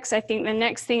projects. I think the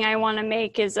next thing I want to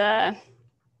make is a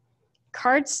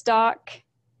cardstock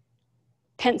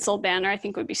pencil banner. I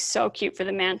think would be so cute for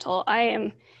the mantle.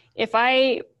 If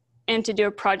I am to do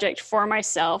a project for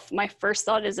myself, my first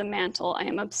thought is a mantle. I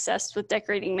am obsessed with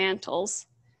decorating mantles.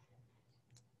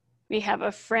 We have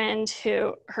a friend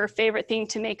who her favorite thing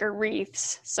to make are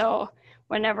wreaths. So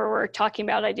whenever we're talking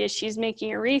about ideas, she's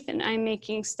making a wreath and I'm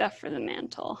making stuff for the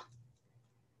mantle.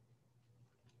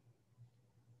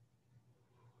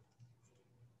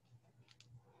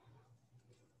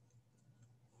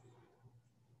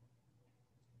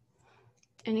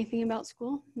 Anything about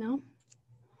school? No?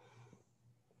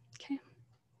 Okay.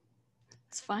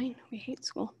 It's fine. We hate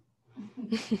school.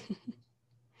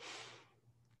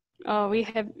 Oh,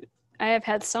 I have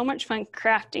had so much fun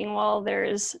crafting while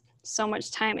there's so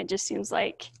much time. It just seems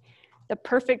like the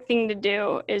perfect thing to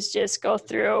do is just go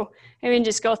through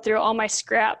all my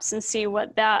scraps and see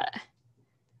what that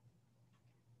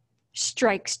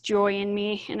strikes joy in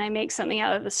me. And I make something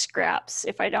out of the scraps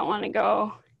if I don't want to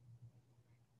go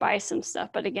buy some stuff.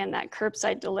 But again, that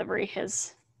curbside delivery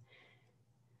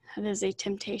that is a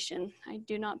temptation I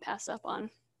do not pass up on.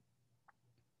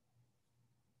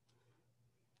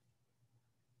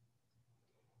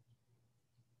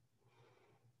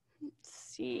 Let's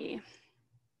see.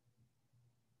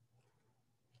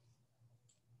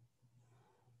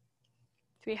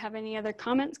 Do we have any other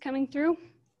comments coming through?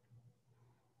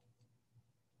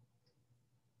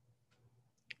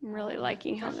 I'm really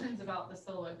liking how questions about the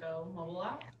Solo Go mobile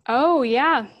app. Oh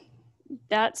yeah,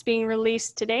 that's being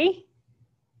released today,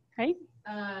 right?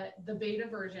 The beta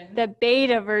version. The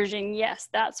beta version, yes,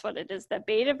 that's what it is. The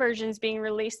beta version is being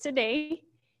released today,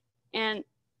 and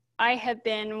I have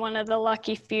been one of the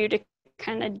lucky few to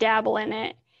kind of dabble in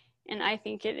it, and I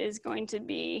think it is going to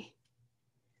be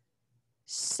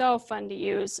so fun to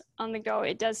use on the go.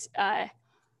 It does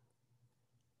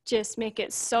just make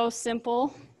it so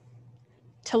simple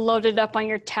to load it up on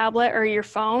your tablet or your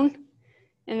phone,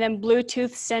 and then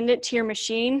Bluetooth send it to your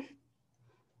machine.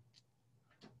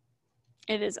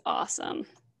 It is awesome.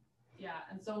 Yeah,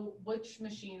 and so which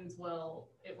machines will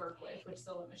it work with? Which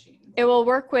Solo machines? It will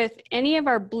work with any of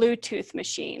our Bluetooth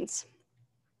machines.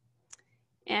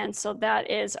 And so that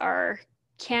is our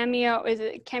Cameo, is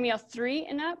it Cameo 3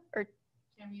 and up? Or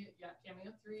Cameo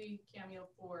 3, Cameo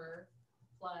 4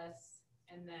 Plus,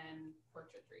 and then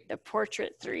Portrait 3. The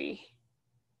Portrait 3.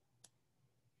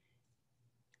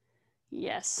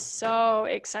 Yes, so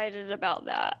excited about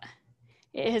that.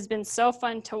 It has been so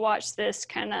fun to watch this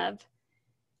kind of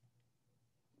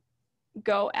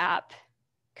Go app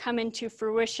come into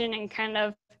fruition and kind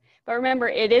of, but remember,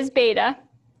 it is beta,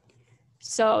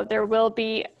 so there will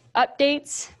be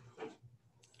updates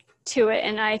to it,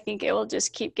 and I think it will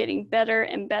just keep getting better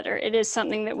and better. It is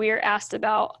something that we are asked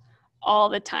about all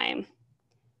the time,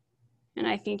 and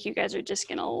I think you guys are just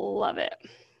gonna love it.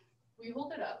 Will you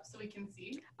hold it up so we can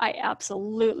see? I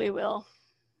absolutely will.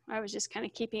 I was just kind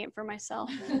of keeping it for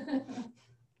myself.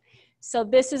 So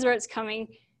this is where it's coming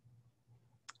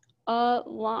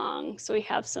along. So we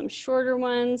have some shorter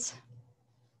ones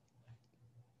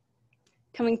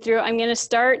coming through. I'm going to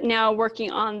start now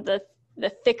working on the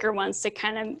thicker ones to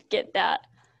kind of get that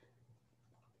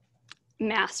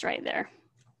mass right there.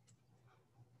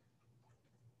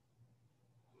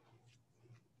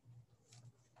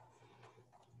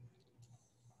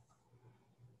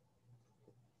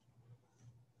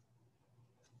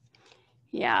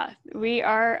 Yeah, we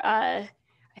are, I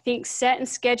think, set and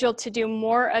scheduled to do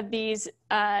more of these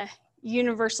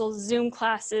universal Zoom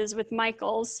classes with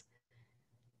Michaels.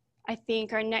 I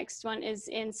think our next one is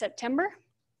in September.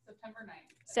 September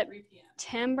 9th at 3 p.m.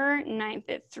 September 9th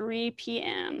at 3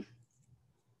 p.m.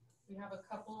 We have a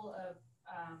couple of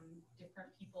different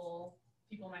people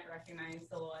might recognize,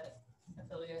 Silhouette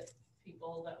affiliate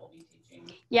people that will be teaching.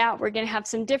 Yeah, we're going to have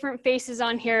some different faces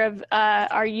on here of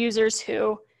our users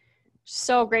who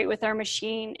so great with our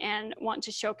machine and want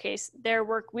to showcase their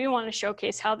work. We want to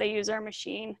showcase how they use our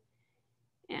machine.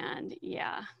 And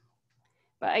yeah,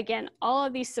 but again, all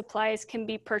of these supplies can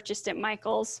be purchased at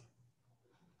Michael's.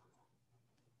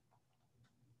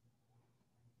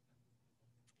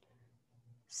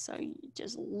 So you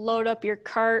just load up your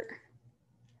cart.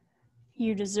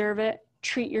 You deserve it.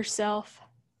 Treat yourself.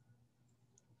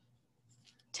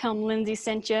 Tell them Lindsay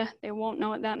sent you. They won't know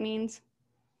what that means.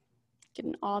 Get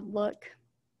an odd look.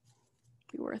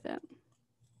 Be worth it.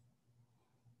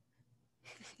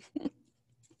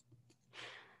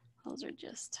 Those are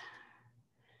just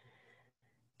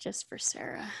for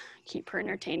Sarah. Keep her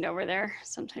entertained over there.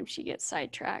 Sometimes she gets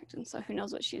sidetracked, and so who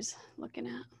knows what she's looking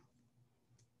at.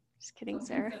 Just kidding,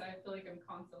 Sarah. Said, I feel like I'm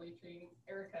constantly treating,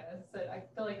 Erica said, I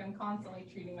feel like I'm constantly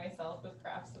treating myself with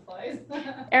craft supplies.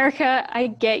 Erica, I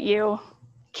get you.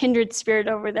 Kindred spirit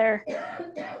over there.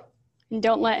 And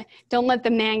don't let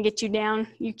the man get you down.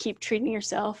 You keep treating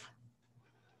yourself.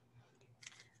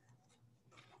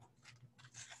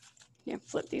 Yeah,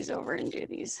 flip these over and do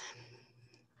these.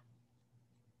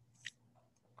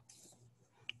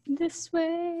 This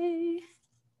way.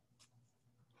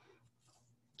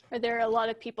 Are there a lot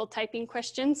of people typing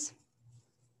questions?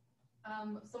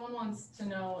 Someone wants to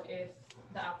know if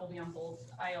the app will be on both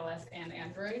iOS and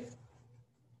Android.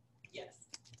 Yes.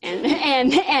 And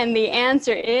And the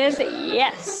answer is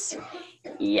yes.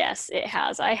 Yes, it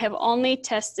has. I have only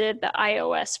tested the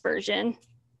iOS version,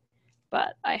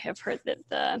 but I have heard that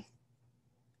the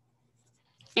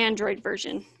Android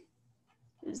version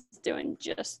is doing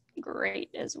just great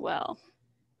as well.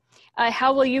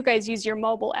 How will you guys use your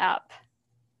mobile app?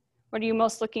 What are you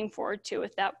most looking forward to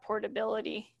with that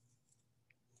portability?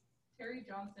 Terry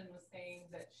Johnson was saying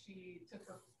that she took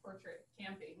her portrait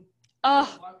camping.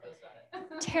 Oh,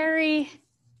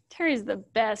 Terry's the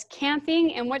best.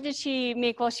 Camping, and what did she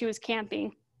make while she was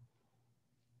camping?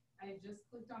 I just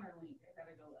clicked on her link. I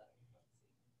gotta go look.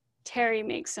 Terry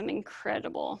makes some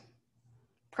incredible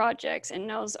projects and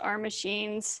knows our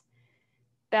machines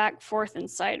back, forth, and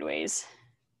sideways.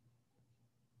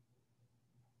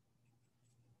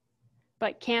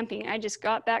 But camping, I just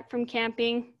got back from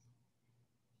camping.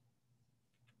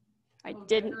 I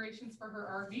didn't. Decorations for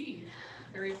her RV,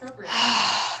 very appropriate.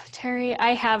 Terry,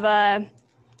 I have a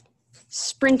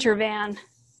Sprinter van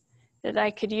that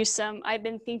I could use some. I've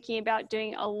been thinking about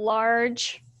doing a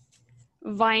large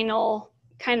vinyl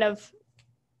kind of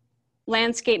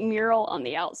landscape mural on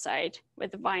the outside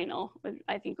with vinyl.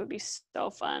 I think would be so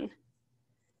fun.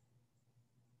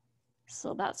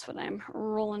 So that's what I'm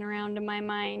rolling around in my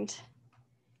mind.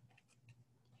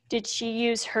 Did she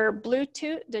use her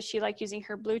Bluetooth? Does she like using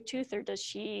her Bluetooth, or does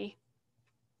she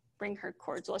bring her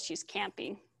cords while she's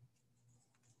camping?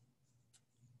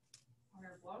 On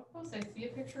her blog post, I see a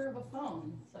picture of a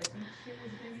phone. So I think she was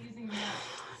maybe using that.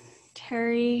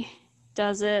 Terry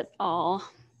does it all.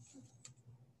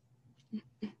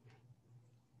 I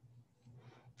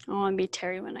want to be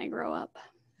Terry when I grow up.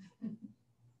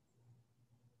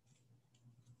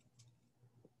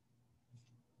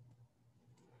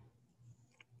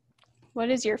 What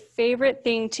is your favorite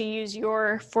thing to use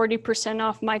your 40%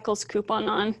 off Michael's coupon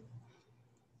on?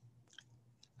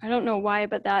 I don't know why,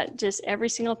 but that just every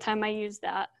single time I use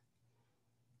that,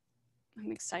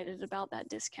 I'm excited about that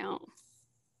discount.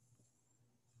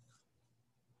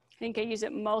 I think I use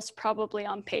it most probably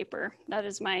on paper. That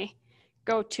is my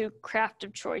go-to craft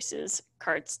of choices,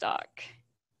 cardstock.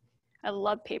 I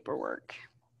love paperwork.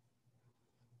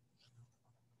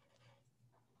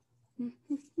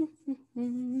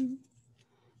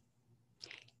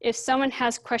 If someone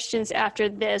has questions after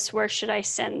this, where should I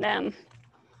send them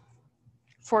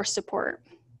for support?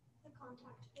 The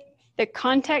contact page. The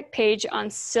contact page on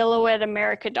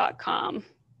silhouetteamerica.com.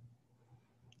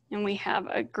 And we have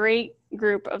a great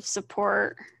group of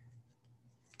support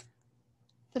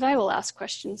that I will ask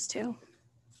questions to.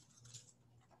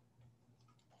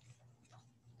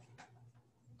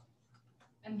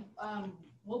 And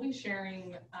we'll be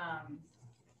sharing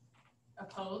a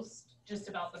post just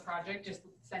about the project, just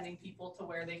sending people to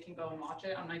where they can go and watch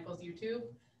it on Michael's YouTube.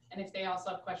 And if they also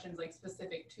have questions like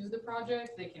specific to the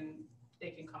project, they can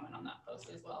comment on that post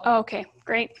as well. Oh, okay,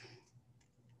 great.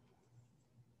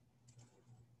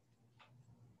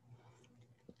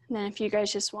 And then if you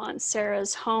guys just want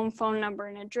Sarah's home phone number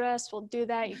and address, we'll do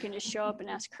that. You can just show up and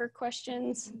ask her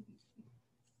questions.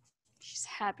 She's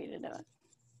happy to do it.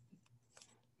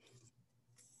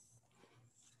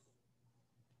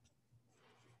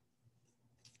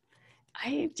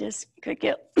 I just could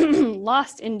get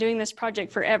lost in doing this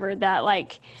project forever. That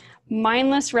like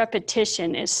mindless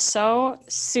repetition is so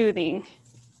soothing.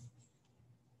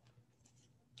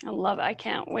 I love it. I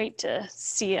can't wait to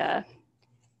see a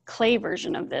clay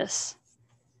version of this.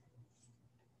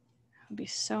 It would be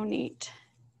so neat.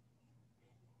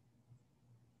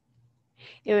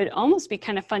 It would almost be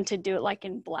kind of fun to do it like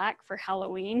in black for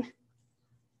Halloween.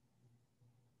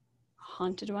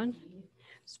 Haunted one.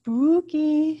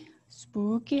 Spooky.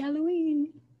 Spooky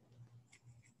Halloween.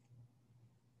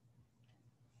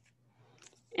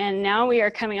 And now we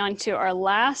are coming on to our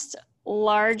last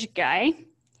large guy,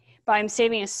 but I'm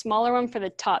saving a smaller one for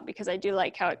the top because I do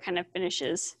like how it kind of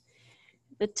finishes.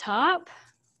 The top,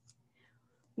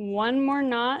 one more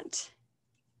knot.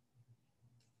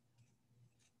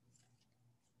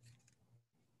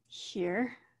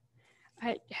 Here.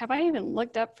 Have I even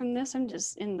looked up from this? I'm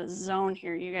just in the zone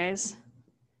here, you guys.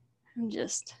 I'm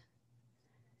just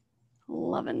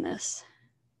loving this.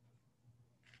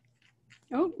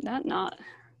 Oh, that knot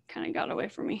kind of got away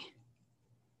from me.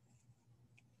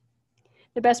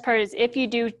 The best part is if you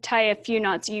do tie a few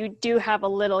knots, you do have a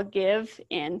little give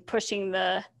in pushing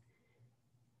the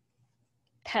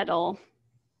petal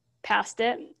past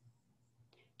it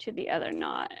to the other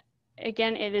knot.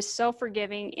 Again, it is so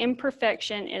forgiving.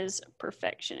 Imperfection is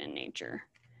perfection in nature.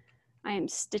 I am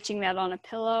stitching that on a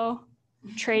pillow.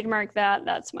 Trademark that,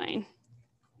 that's mine.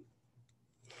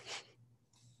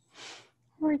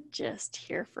 We're just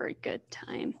here for a good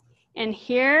time. And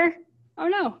here Oh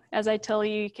no, as I tell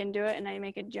you, you can do it, and I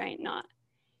make a giant knot.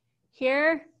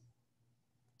 Here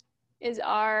is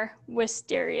our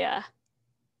wisteria.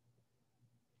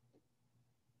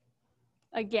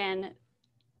 Again,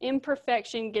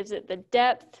 imperfection gives it the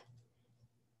depth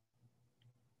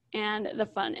and the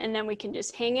fun. And then we can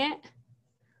just hang it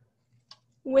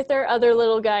with our other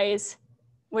little guys,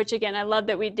 which again, I love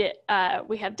that we did,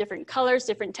 we have different colors,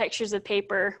 different textures of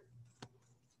paper.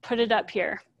 Put it up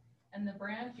here. And the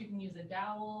branch, you can use a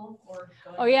dowel or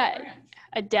go Oh yeah, branch.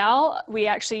 a dowel. We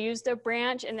actually used a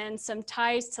branch and then some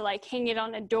ties to like hang it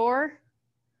on a door.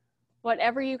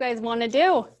 Whatever you guys want to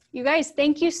do. You guys,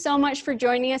 thank you so much for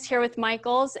joining us here with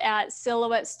Michaels at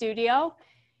Silhouette Studio.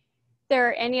 There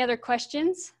are any other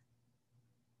questions?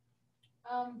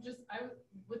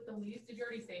 With the leaves, did you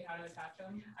already say how to attach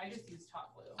them? I just used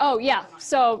hot glue. Oh yeah,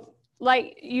 so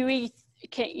like you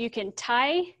can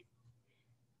tie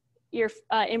your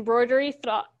embroidery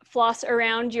floss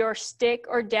around your stick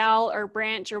or dowel or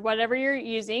branch or whatever you're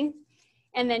using.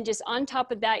 And then just on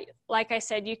top of that, like I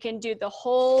said, you can do the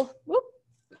whole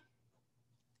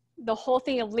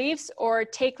thing of leaves, or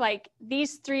take like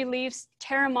these 3 leaves,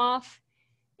 tear them off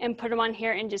and put them on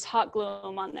here and just hot glue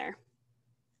them on there.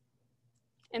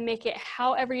 And make it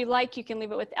however you like. You can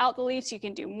leave it without the leaves. You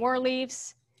can do more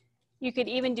leaves. You could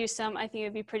even do some, I think it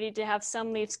would be pretty to have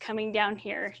some leaves coming down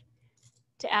here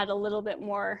to add a little bit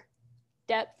more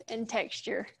depth and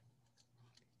texture.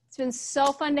 It's been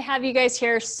so fun to have you guys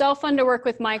here. So fun to work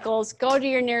with Michaels. Go to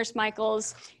your nearest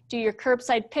Michaels, do your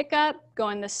curbside pickup, go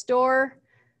in the store,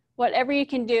 whatever you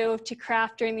can do to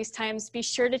craft during these times. Be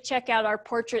sure to check out our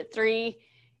Portrait 3.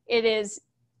 It is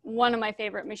one of my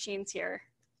favorite machines here.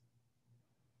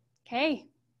 Okay.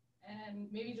 And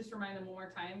maybe just remind them one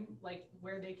more time, like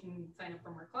where they can sign up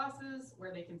for more classes,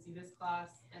 where they can see this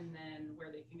class, and then where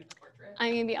they can get the portrait.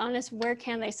 I'm gonna be honest, where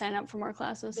can they sign up for more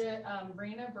classes?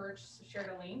 Raina Birch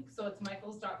shared a link, so it's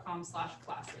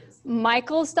michaels.com/classes.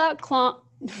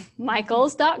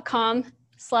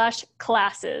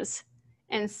 Michaels.com/classes,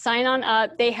 and sign on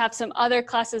up. They have some other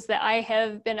classes that I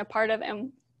have been a part of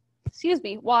and,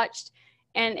 watched,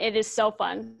 and it is so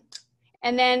fun.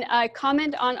 And then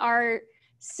comment on our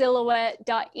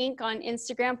silhouette.inc on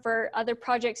Instagram for other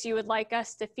projects you would like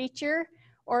us to feature,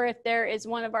 or if there is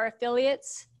one of our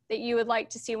affiliates that you would like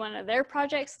to see one of their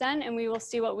projects done, and we will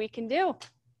see what we can do.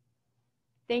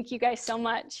 Thank you guys so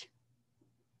much.